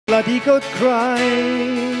bloody good cry,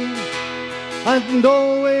 and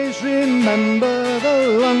always remember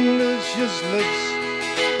the longer you lives,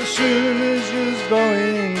 the sooner you're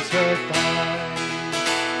going to die.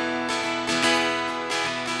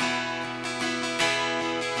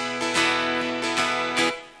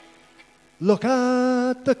 Look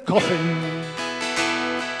at the coffin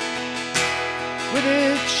with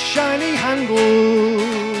its shiny handles.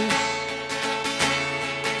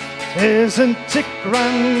 Isn't it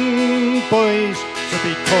grand, boys, to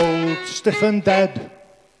be cold, stiff and dead?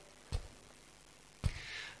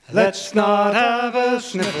 Let's not have a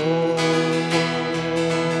sniffle.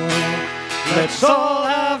 Let's all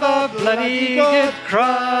have a bloody good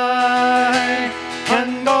cry,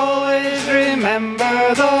 and always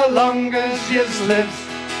remember the longer yous live,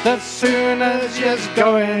 the sooner yous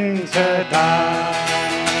going to die.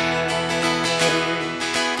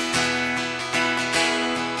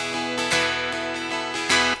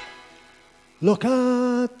 Look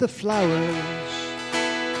at the flowers,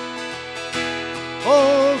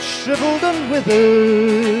 all shriveled and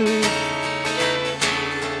withered.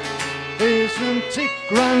 Isn't it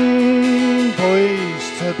grand, boys,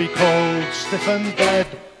 to be cold, stiff and dead?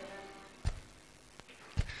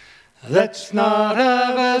 Let's not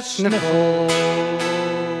have a sniffle.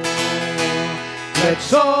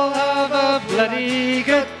 Let's all have a bloody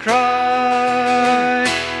good cry,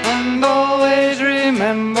 and always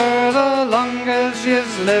remember the longer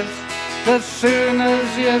yous live, the sooner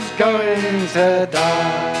yous going to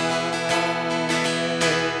die.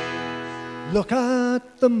 Look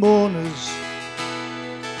at the mourners,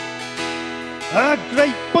 a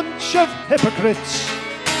great bunch of hypocrites.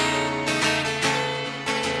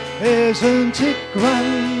 Isn't it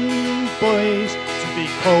grand, boys, to be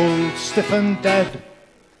cold, stiff and dead?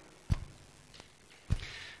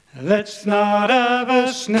 Let's not have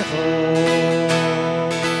a sniffle.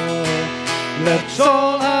 Let's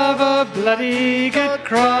all have a bloody good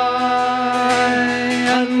cry,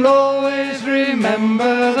 and always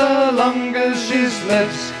remember the longer she's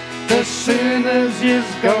lives, the sooner she's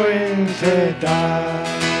going to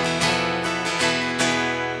die.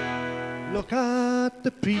 Look at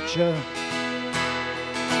the preacher,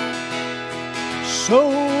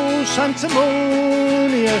 so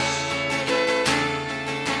sanctimonious.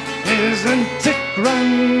 Isn't it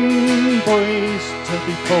grand, boys, to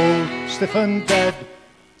be cold, stiff and dead?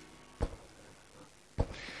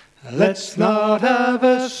 Let's not have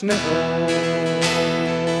a sniffle.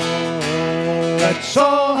 Let's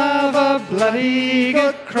all have a bloody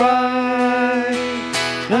good cry,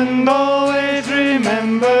 and always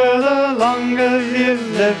remember the longer you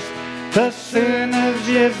live, the sooner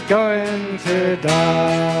you're going to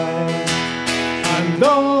die. And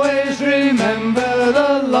always remember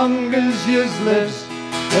the longer you live,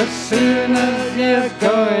 the sooner you're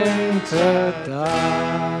going to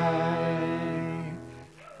die.